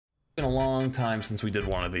been a long time since we did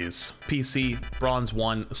one of these. PC, bronze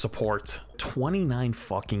 1, support. 29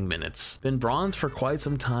 fucking minutes. Been bronze for quite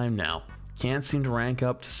some time now. Can't seem to rank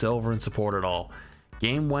up to silver and support at all.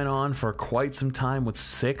 Game went on for quite some time with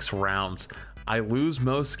 6 rounds. I lose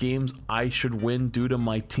most games I should win due to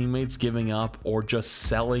my teammates giving up or just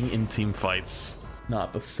selling in team fights.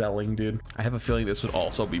 Not the selling, dude. I have a feeling this would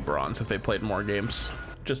also be bronze if they played more games.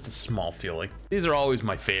 Just a small feeling. These are always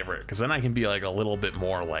my favorite because then I can be like a little bit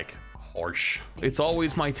more like harsh. It's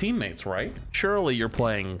always my teammates, right? Surely you're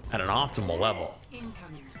playing at an optimal level.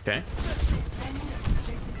 Okay.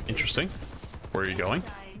 Interesting. Where are you going?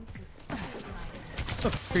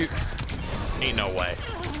 Ain't no way.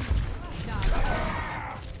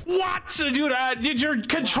 What? Dude, did your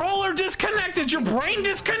controller disconnect? Did your brain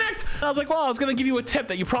disconnect? I was like, well, I was gonna give you a tip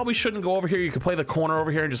that you probably shouldn't go over here. You could play the corner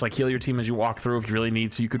over here and just like heal your team as you walk through if you really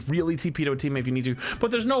need to. You could really TP to a teammate if you need to,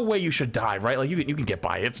 but there's no way you should die, right? Like you can get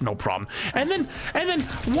by, it's no problem. And then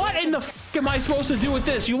what in the f am I supposed to do with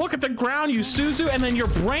this? You look at the ground, you Suzu, and then your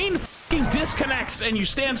brain disconnects and you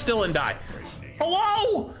stand still and die.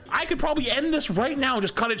 Hello? I could probably end this right now and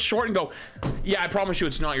just cut it short and go, yeah, I promise you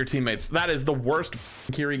it's not your teammates. That is the worst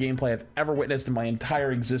Kiri gameplay I've ever witnessed in my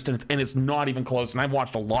entire existence, and it's not even close, and I've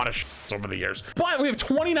watched a lot of over the years. But we have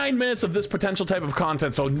 29 minutes of this potential type of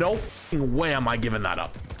content, so no way am I giving that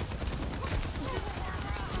up.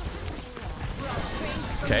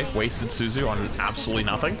 Okay, wasted Suzu on absolutely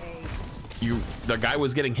nothing. The guy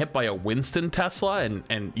was getting hit by a Winston Tesla,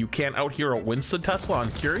 and you can't out-hero a Winston Tesla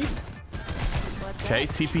on Kiri? Okay,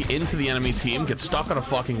 TP into the enemy team, get stuck on a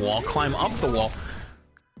fucking wall, climb up the wall.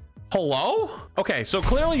 Hello? Okay, so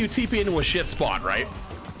clearly you TP into a shit spot, right?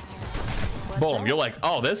 Boom, you're like,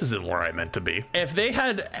 oh, this isn't where I meant to be. If they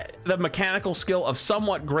had the mechanical skill of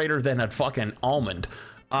somewhat greater than a fucking almond,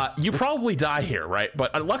 you probably die here, right?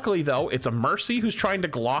 But luckily, though, it's a Mercy who's trying to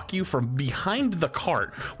Glock you from behind the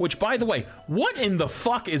cart, which, by the way, what in the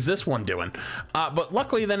fuck is this one doing? But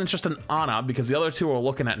luckily, then it's just an Ana because the other two are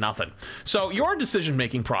looking at nothing. So your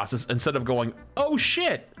decision-making process, instead of going, oh,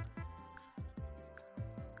 shit,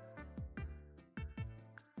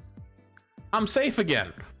 I'm safe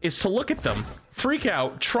again, is to look at them, freak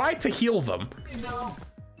out, try to heal them.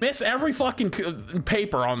 Miss every fucking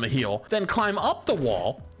paper on the heel, then climb up the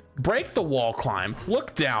wall, break the wall climb,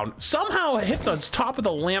 look down, somehow hit the top of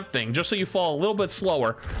the lamp thing just so you fall a little bit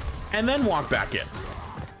slower, and then walk back in.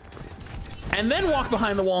 And then walk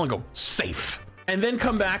behind the wall and go, safe. And then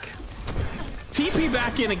come back, TP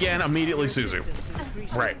back in again, immediately Suzu.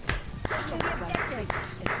 Right.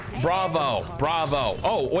 Bravo, bravo.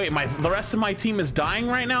 Oh, wait, the rest of my team is dying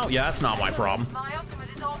right now? Yeah, that's not my problem. My ultimate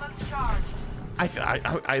is almost charged.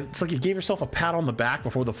 It's like you gave yourself a pat on the back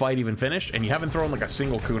before the fight even finished, and you haven't thrown like a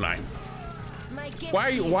single kunai.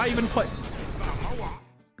 Why even play?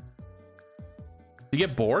 You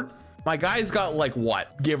get bored? My guy's got like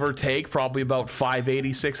what, give or take, probably about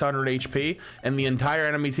 580, 600 HP, and the entire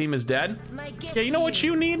enemy team is dead. Yeah, you know what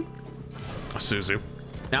you need? A Suzu.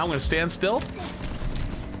 Now I'm gonna stand still.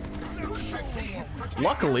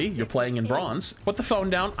 Luckily, you're playing in bronze. Put the phone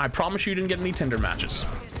down. I promise you didn't get any Tinder matches.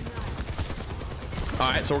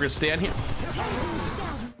 All right, so we're gonna stand here.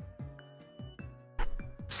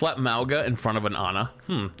 Slept Mauga in front of an Ana.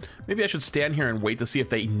 Maybe I should stand here and wait to see if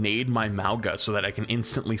they nade my Mauga so that I can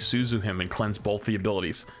instantly Suzu him and cleanse both the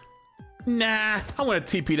abilities. Nah, I'm gonna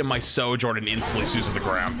TP to my Sojourn and instantly Suzu the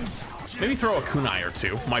ground. Maybe throw a kunai or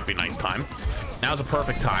two. Might be a nice time. Now's a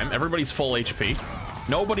perfect time. Everybody's full HP.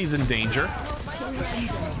 Nobody's in danger.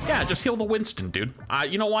 Yeah, just heal the Winston, dude.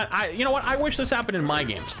 You know what? I wish this happened in my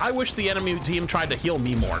games. I wish the enemy team tried to heal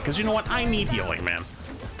me more, because you know what? I need healing, man.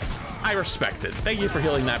 I respect it. Thank you for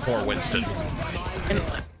healing that poor Winston.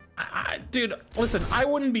 And, dude, listen, I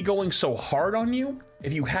wouldn't be going so hard on you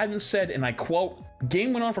if you hadn't said, and I quote,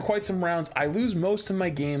 game went on for quite some rounds. I lose most of my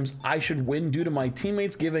games. I should win due to my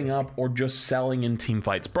teammates giving up or just selling in team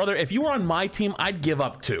fights. Brother, if you were on my team, I'd give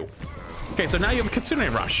up too. Okay, so now you have a Kitsune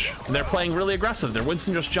Rush. They're playing really aggressive. Their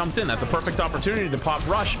Winston just jumped in. That's a perfect opportunity to pop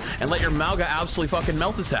Rush and let your Mauga absolutely fucking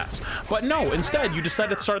melt his ass. But no, instead, you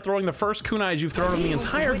decided to start throwing the first kunais you've thrown in the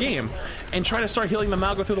entire game and try to start healing the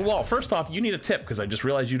Mauga through the wall. First off, you need a tip because I just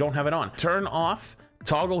realized you don't have it on. Turn off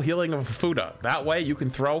toggle healing of Fuda. That way you can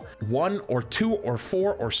throw 1 or 2 or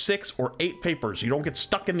 4 or 6 or 8 papers. You don't get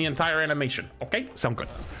stuck in the entire animation. Okay? Sound good.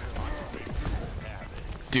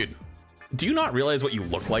 Dude. Do you not realize what you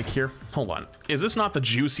look like here? Hold on. Is this not the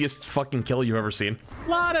juiciest fucking kill you've ever seen?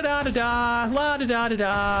 La da da da da, la da da da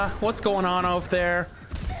da. What's going on over there?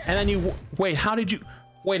 And then you, wait, how did you,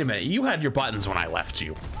 wait a minute. You had your buttons when I left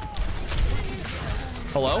you.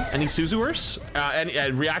 Hello? Any Suzuers?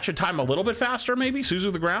 And reaction time a little bit faster, maybe?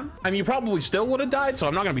 Suzu the ground? I mean, you probably still would have died, so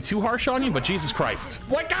I'm not gonna be too harsh on you, but Jesus Christ.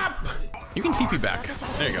 Wake up! You can TP back.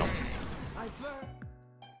 There you go.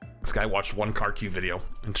 This guy watched one CarQ video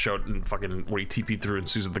and showed fucking where he TP'd through and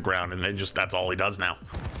Suzu the ground, and then just that's all he does now.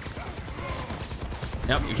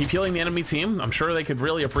 Yep, you keep healing the enemy team. I'm sure they could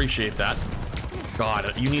really appreciate that.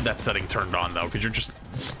 God, you need that setting turned on though, because you're just...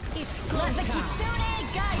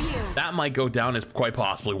 That might go down as quite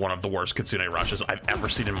possibly one of the worst Kitsune rushes I've ever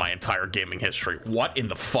seen in my entire gaming history. What in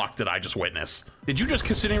the fuck did I just witness? Did you just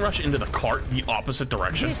Kitsune rush into the cart the opposite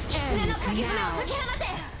direction?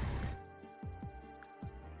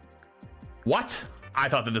 What? I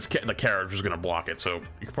thought that the carriage was gonna block it, so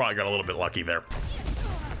you probably got a little bit lucky there.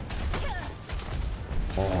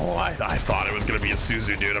 Oh, I thought it was gonna be a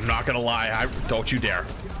Suzu, dude. I'm not gonna lie. Don't you dare.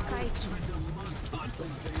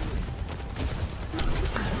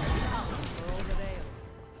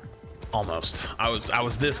 Almost. I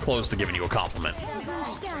was this close to giving you a compliment.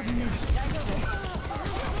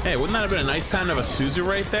 Hey, wouldn't that have been a nice time to have a Suzu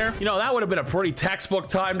right there? You know, that would have been a pretty textbook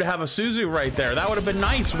time to have a Suzu right there. That would have been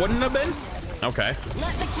nice, wouldn't it have been? Okay.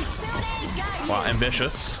 Well,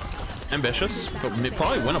 ambitious. Ambitious, but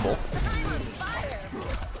probably winnable.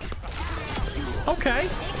 Okay.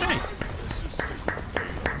 Hey.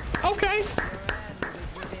 Okay.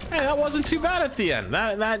 Hey, that wasn't too bad at the end.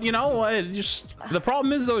 That you know, just the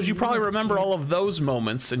problem is though, is you probably remember all of those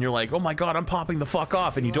moments, and you're like, oh my god, I'm popping the fuck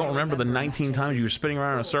off, and you don't remember the 19 times you were spinning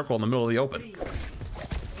around in a circle in the middle of the open.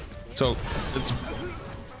 So it's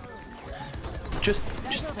just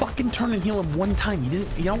fucking turn and heal him one time.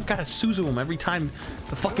 You don't gotta Suzu him every time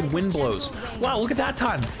the fucking wind blows. Wow, look at that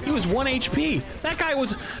time. He was 1 HP. That guy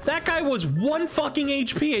was 1 fucking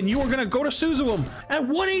HP, and you were gonna go to Suzu him at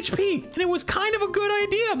 1 HP, and it was kind of a good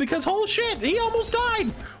idea because holy shit, he almost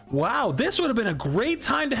died. Wow, this would have been a great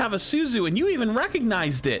time to have a Suzu, and you even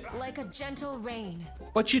recognized it. Like a gentle rain.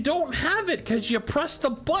 But you don't have it because you press the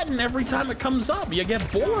button every time it comes up. You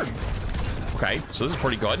get bored. Okay, so this is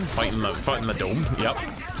pretty good. Fighting the Doom. Yep.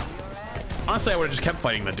 Honestly, I would have just kept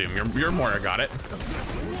fighting the Doom. Your Moira got it.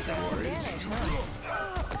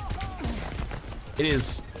 It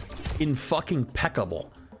is fucking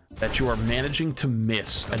impeccable that you are managing to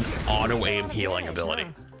miss an auto aim healing ability.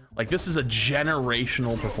 Like, this is a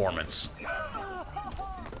generational performance.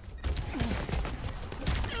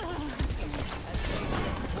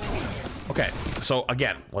 Okay, so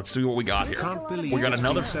again, let's see what we got here. We got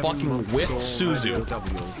another fucking whip Suzu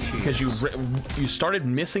because you started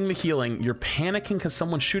missing the healing. You're panicking because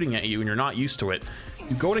someone's shooting at you and you're not used to it.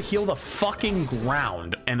 You go to heal the fucking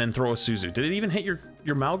ground and then throw a Suzu. Did it even hit your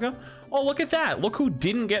Malga? Oh, look at that. Look who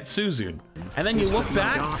didn't get Suzu'd. And then you look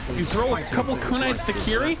back, you throw a couple kunais to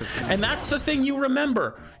Kiri, and that's the thing you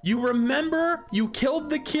remember. You remember you killed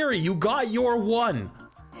the Kiri, you got your one,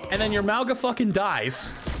 and then your Malga fucking dies.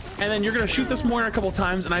 And then you're gonna shoot this Moira a couple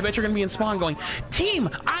times, and I bet you're gonna be in spawn going, team,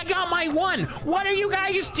 I got my one. What are you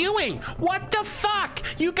guys doing? What the fuck?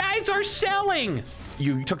 You guys are selling.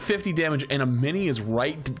 You took 50 damage, and a mini is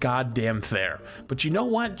right goddamn there. But you know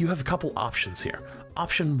what? You have a couple options here.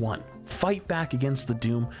 Option 1, fight back against the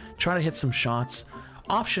Doom, try to hit some shots.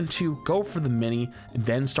 Option 2, go for the mini and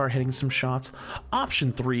then start hitting some shots.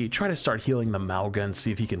 Option 3, try to start healing the Malga and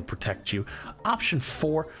see if he can protect you. Option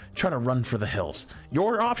 4, try to run for the hills.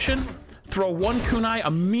 Your option, throw one kunai,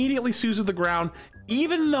 immediately Suzu the ground,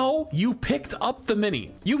 even though you picked up the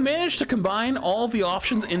mini. You managed to combine all the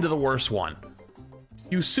options into the worst one.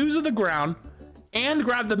 You Suzu the ground and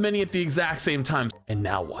grab the mini at the exact same time. And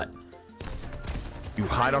now what? You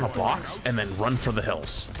hide on a box and then run for the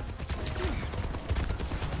hills.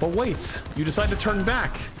 But wait, you decide to turn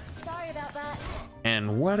back. Sorry about that.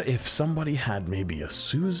 And what if somebody had maybe a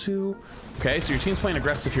Suzu? Okay, so your team's playing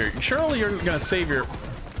aggressive here. Surely you're gonna save your...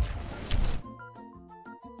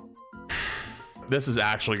 This is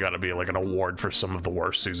actually gotta be like an award for some of the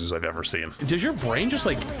worst Suzus I've ever seen. Does your brain just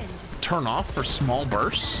like turn off for small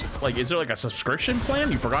bursts? Like, is there like a subscription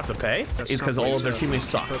plan you forgot to pay? It's because all of their teammates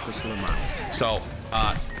suck. So,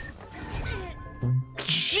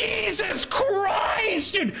 Jesus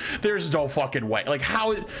Christ, dude! There's no fucking way. Like,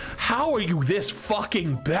 how are you this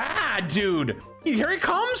fucking bad, dude? Here he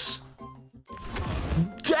comes.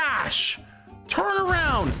 Dash, turn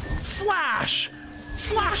around, slash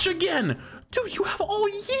again. Dude, you have all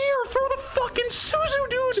year. Throw the fucking Suzu,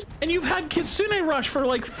 dude. And you've had Kitsune Rush for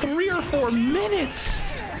like 3 or 4 minutes.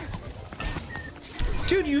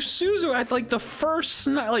 Dude, you Suzu at like the first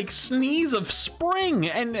sneeze of spring,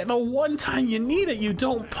 and the one time you need it, you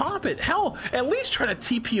don't pop it. Hell, at least try to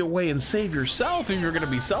TP away and save yourself if you're gonna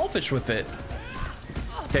be selfish with it.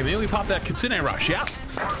 Okay, maybe we pop that Kitsune Rush. Yeah.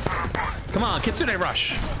 Come on, Kitsune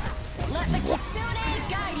Rush. Let the Kitsune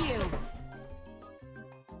guide you.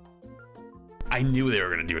 I knew they were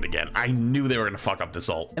gonna do it again. I knew they were gonna fuck up this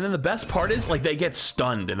ult. And then the best part is, like, they get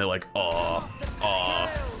stunned and they're like,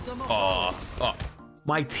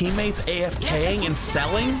 my teammates AFKing and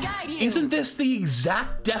selling? Isn't this the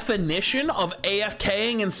exact definition of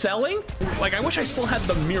AFKing and selling? Like, I wish I still had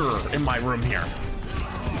the mirror in my room here.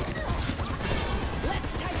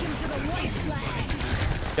 Let's take him to the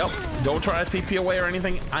wasteland. Yep, don't try to TP away or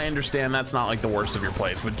anything. I understand that's not like the worst of your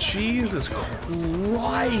plays, but Jesus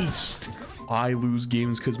Christ. I lose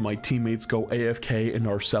games because my teammates go AFK and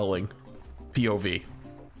are selling. POV.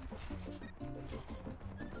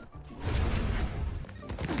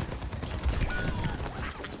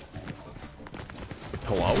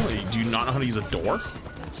 Hello? Do you not know how to use a door?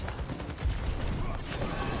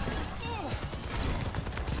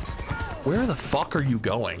 Where the fuck are you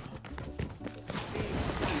going?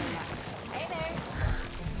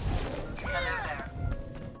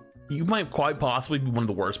 You might quite possibly be one of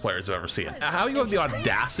the worst players I've ever seen. How you have the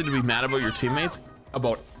audacity to be mad about your teammates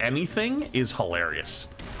about anything is hilarious.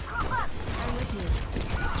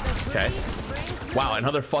 Okay. Wow,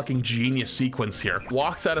 another fucking genius sequence here.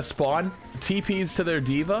 Walks out of spawn, TPs to their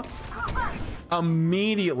diva,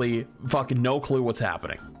 immediately fucking no clue what's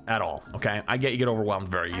happening at all. Okay, I get you get overwhelmed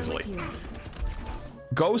very easily.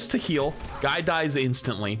 Goes to heal, guy dies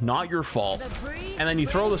instantly, not your fault, and then you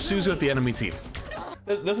throw the Suzu at the enemy team.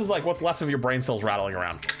 This is like what's left of your brain cells rattling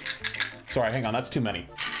around. Sorry, hang on, that's too many.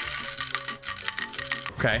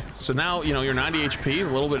 Okay, so now, you know, you're 90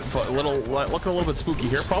 HP, looking a little bit spooky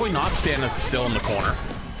here. Probably not standing still in the corner.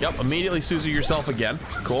 Yep, immediately Suzu yourself again.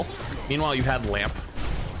 Cool. Meanwhile, you had Lamp.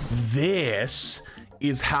 This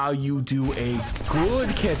is how you do a good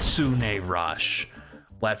Kitsune Rush.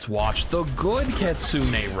 Let's watch the good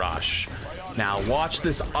Kitsune Rush. Now watch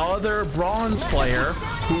this other bronze player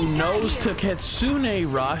who knows to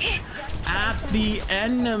Kitsune Rush at the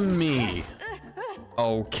enemy.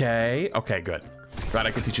 Okay, okay, good. Glad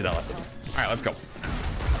I could teach you that lesson. All right, let's go.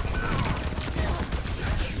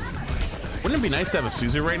 Wouldn't it be nice to have a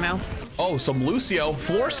Suzu right now? Oh, some Lucio,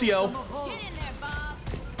 Florcio.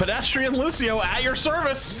 Pedestrian Lucio at your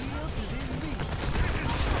service.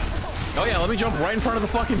 Oh yeah, let me jump right in front of the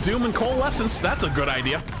fucking Doom and Coalescence. That's a good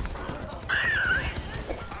idea.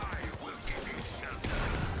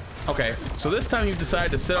 Okay, so this time you've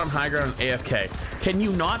decided to sit on high ground and AFK. Can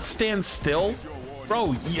you not stand still?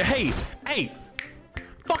 Bro, hey,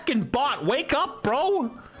 fucking bot, wake up,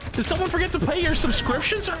 bro. Did someone forget to pay your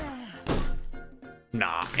subscriptions?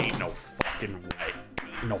 Nah, ain't no fucking way.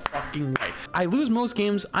 No fucking way. I lose most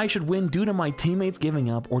games I should win due to my teammates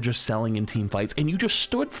giving up or just selling in team fights, and you just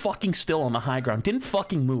stood fucking still on the high ground, didn't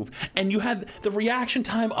fucking move, and you had the reaction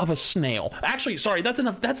time of a snail. Actually, sorry, that's an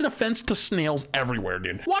offense to snails everywhere,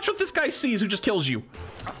 dude. Watch what this guy sees who just kills you.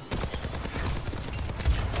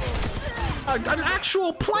 An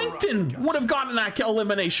actual plankton would have gotten that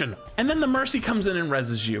elimination. And then the Mercy comes in and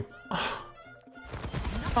reses you. Oh.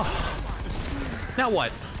 Oh. Now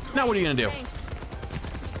what? Now what are you gonna do?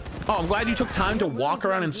 Oh, I'm glad you took time to walk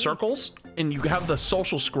around in circles and you have the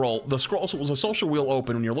social scroll. The scroll was a social wheel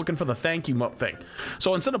open when you're looking for the thank you thing.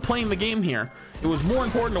 So instead of playing the game here, it was more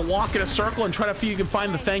important to walk in a circle and try to see if you can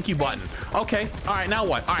find the thank you button. Okay, all right, now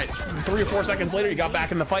what? All right, 3 or 4 seconds later, you got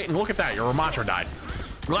back in the fight and look at that, your Ramatra died.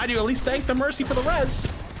 Glad you at least thanked the Mercy for the res.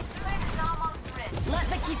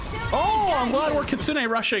 Oh, I'm glad we're Kitsune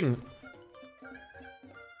rushing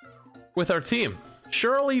with our team.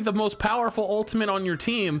 Surely the most powerful ultimate on your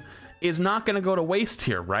team is not going to go to waste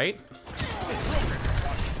here, right?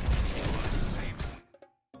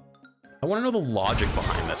 I want to know the logic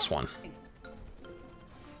behind this one.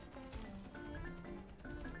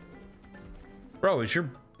 Bro, is your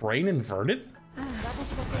brain inverted?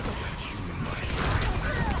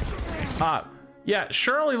 Yeah,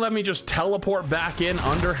 surely let me just teleport back in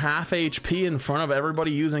under half HP in front of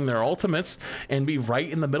everybody using their ultimates and be right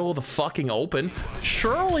in the middle of the fucking open.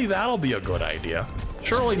 Surely that'll be a good idea.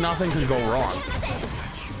 Surely nothing can go wrong.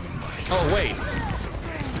 Oh, wait.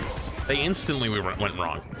 They instantly went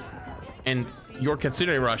wrong. And your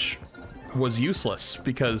Kitsune Rush was useless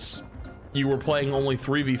because you were playing only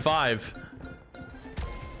 3v5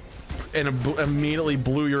 and immediately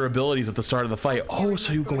blew your abilities at the start of the fight. Oh,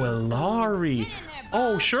 so you go Illari.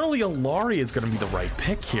 Oh, surely Illari is going to be the right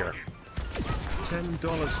pick here.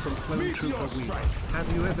 $10 from Clone Trooper Week.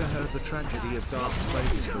 Have you ever heard the tragedy of Darth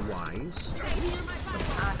Plagueis the Wise?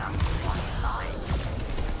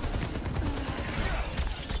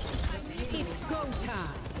 It's go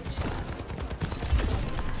time.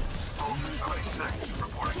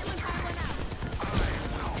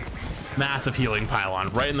 Massive healing pylon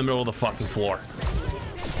right in the middle of the fucking floor.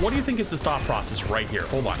 What do you think is the thought process right here?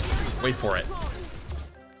 Hold on. Wait for it.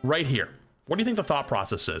 Right here. What do you think the thought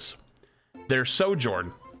process is? There's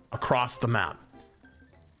Sojourn across the map.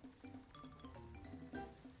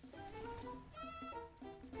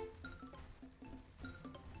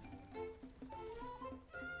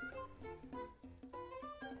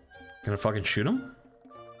 Gonna fucking shoot him?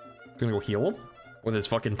 Gonna go heal him with his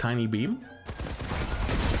fucking tiny beam?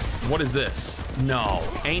 What is this? No,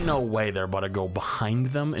 ain't no way they're about to go behind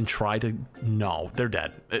them and try to... No, they're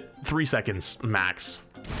dead. 3 seconds max.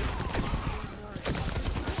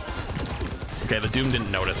 Okay, the Doom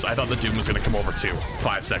didn't notice. I thought the Doom was gonna come over too.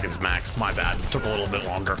 5 seconds max. My bad. Took a little bit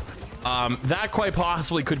longer. That quite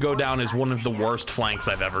possibly could go down as one of the worst flanks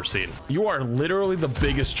I've ever seen. You are literally the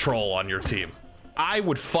biggest troll on your team. I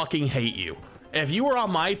would fucking hate you. If you were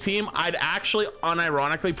on my team, I'd actually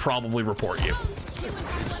unironically probably report you.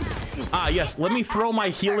 Yes, let me throw my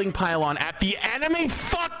healing pylon at the enemy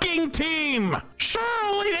fucking team.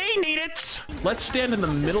 Surely they need it. Let's stand in the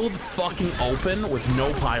middle of the fucking open with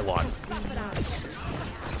no pylon.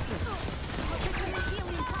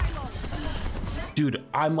 Dude,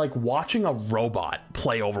 I'm like watching a robot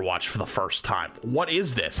play Overwatch for the first time. What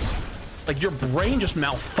is this? Like, your brain just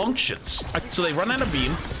malfunctions. So they run out of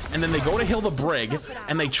beam, and then they go to heal the brig,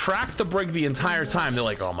 and they track the brig the entire time. They're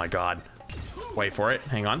like, oh my god. Wait for it.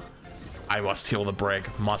 Hang on. I must heal the brig.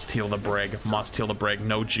 Must heal the brig. Must heal the brig.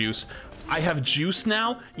 No juice. I have juice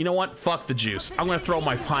now. You know what? Fuck the juice. I'm gonna throw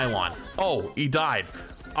my pylon. Oh, he died.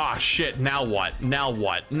 Ah, shit. Now what? Now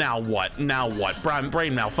what? Now what? Now what?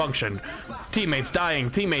 Brain malfunction. Teammates dying.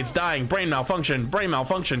 Teammates dying. Brain malfunction. Brain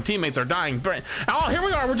malfunction. Teammates are dying. Oh, here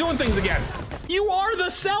we are. We're doing things again. You are the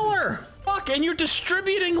seller. Fuck, and you're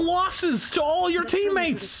distributing losses to all your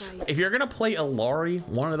teammates. If you're gonna play Illari,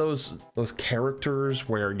 one of those characters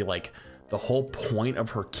where you like the whole point of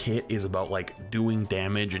her kit is about like doing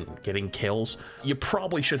damage and getting kills, you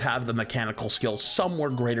probably should have the mechanical skills somewhere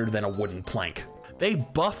greater than a wooden plank. They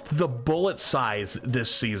buffed the bullet size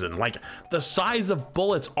this season. Like, the size of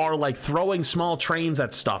bullets are like throwing small trains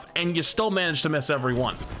at stuff, and you still manage to miss every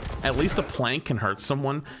one. At least a plank can hurt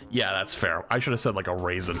someone. Yeah, that's fair. I should have said like a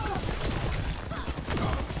raisin.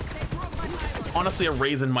 Honestly, a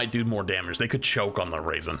raisin might do more damage. They could choke on the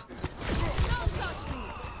raisin.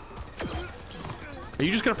 Are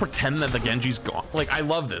you just gonna pretend that the Genji's gone? Like, I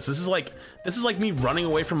love this. This is like me running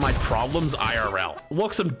away from my problems IRL.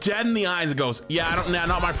 Looks him dead in the eyes and goes, yeah,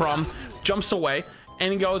 not my problem. Jumps away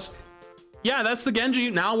and he goes, yeah, that's the Genji.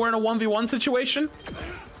 Now we're in a 1v1 situation.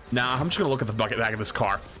 Nah, I'm just gonna look at the back of this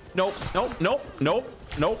car. Nope, nope, nope, nope,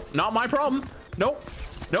 nope, not my problem. Nope,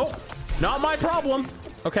 nope, not my problem.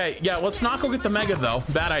 Okay, yeah, let's not go get the Mega though.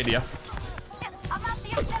 Bad idea.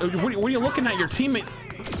 What are you looking at, your teammate?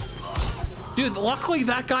 Dude, luckily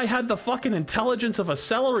that guy had the fucking intelligence of a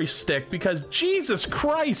celery stick, because Jesus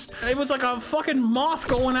Christ, it was like a fucking moth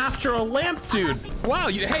going after a lamp, dude. Wow,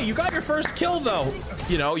 hey, you got your first kill though.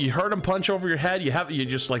 You know, you heard him punch over your head. You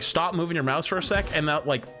just like stop moving your mouse for a sec, and that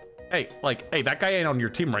like, hey, that guy ain't on your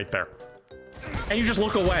team right there. And you just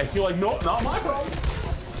look away. You're like, nope, not my problem.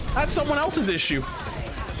 That's someone else's issue.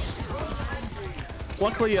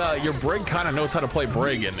 Luckily, your brig kind of knows how to play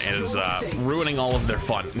brig and is ruining all of their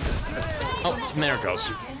fun. Oh, and there it goes.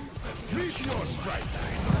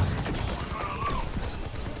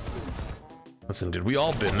 Listen, dude, we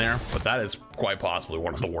all been there, but that is quite possibly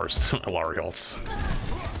one of the worst Illari ults.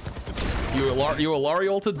 You Illari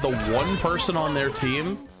ulted the one person on their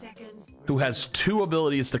team who has 2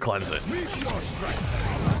 abilities to cleanse it.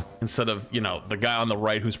 Instead of, you know, the guy on the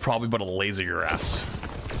right who's probably about to laser your ass.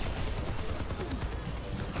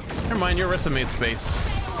 Never mind, you're resume space.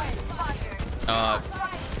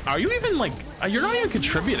 Are you even like, you're not even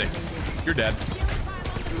contributing. You're dead.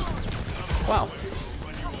 Wow.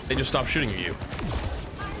 They just stopped shooting at you.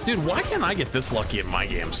 Dude, why can't I get this lucky in my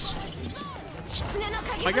games?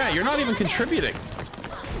 My guy, you're not even contributing.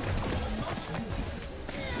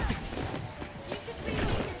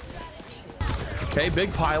 Okay,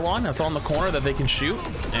 big pylon that's on the corner that they can shoot.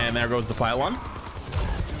 And there goes the pylon.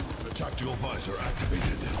 The tactical visor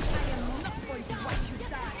activated.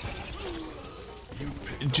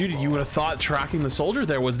 Dude, you would have thought tracking the soldier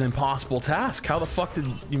there was an impossible task. How the fuck did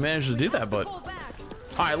you manage to do that? But all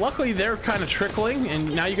right, luckily they're kind of trickling,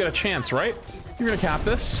 and now you got a chance, right? You're gonna cap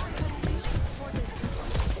this,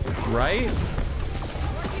 right?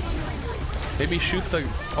 Maybe shoot the...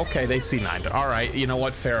 Okay, they C9'd. All right, you know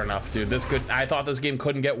what? Fair enough, dude. I thought this game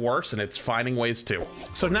couldn't get worse, and it's finding ways to.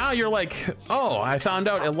 So now you're like, oh, I found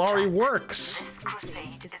out Illari works.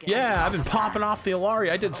 Yeah, I've been popping off the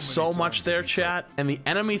Illari. I did so much there, chat. And the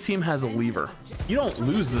enemy team has a lever. You don't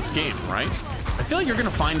lose this game, right? I feel like you're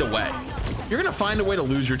gonna find a way. You're gonna find a way to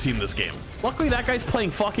lose your team this game. Luckily, that guy's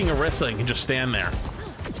playing fucking Orisa and can just stand there.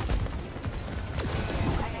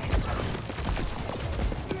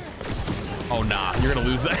 Oh, nah, you're gonna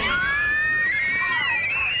lose that.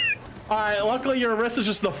 All right, luckily your Orisa's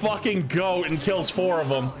just the fucking goat and kills 4 of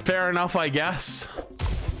them. Fair enough, I guess.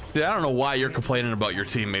 Dude, I don't know why you're complaining about your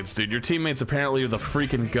teammates, dude. Your teammates apparently are the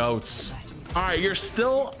freaking goats. All right, you're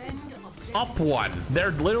still up 1.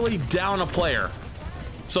 They're literally down a player.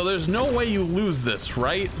 So there's no way you lose this,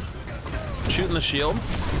 right? Shooting the shield.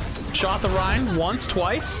 Shot the Rhine once,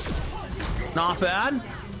 twice. Not bad.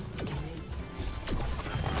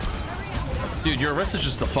 Dude, your Orisa's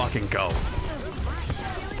just the fucking goat.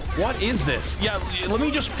 What is this? Yeah, let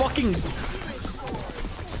me just fucking...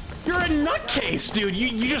 You're a nutcase, dude.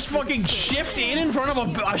 You just fucking shift in front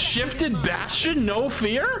of a shifted Bastion, no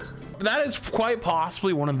fear? That is quite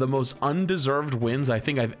possibly one of the most undeserved wins I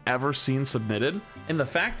think I've ever seen submitted. And the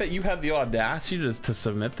fact that you have the audacity to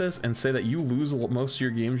submit this and say that you lose most of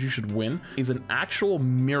your games you should win is an actual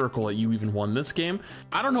miracle that you even won this game.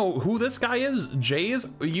 I don't know who this guy is. Jay is.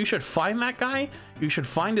 You should find that guy. You should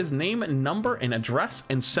find his name and number and address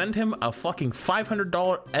and send him a fucking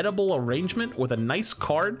 $500 edible arrangement with a nice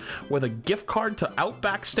card, with a gift card to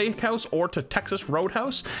Outback Steakhouse or to Texas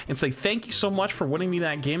Roadhouse, and say thank you so much for winning me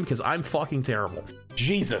that game because I'm fucking terrible.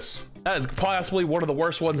 Jesus. That is possibly one of the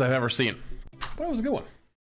worst ones I've ever seen. But it was a good one.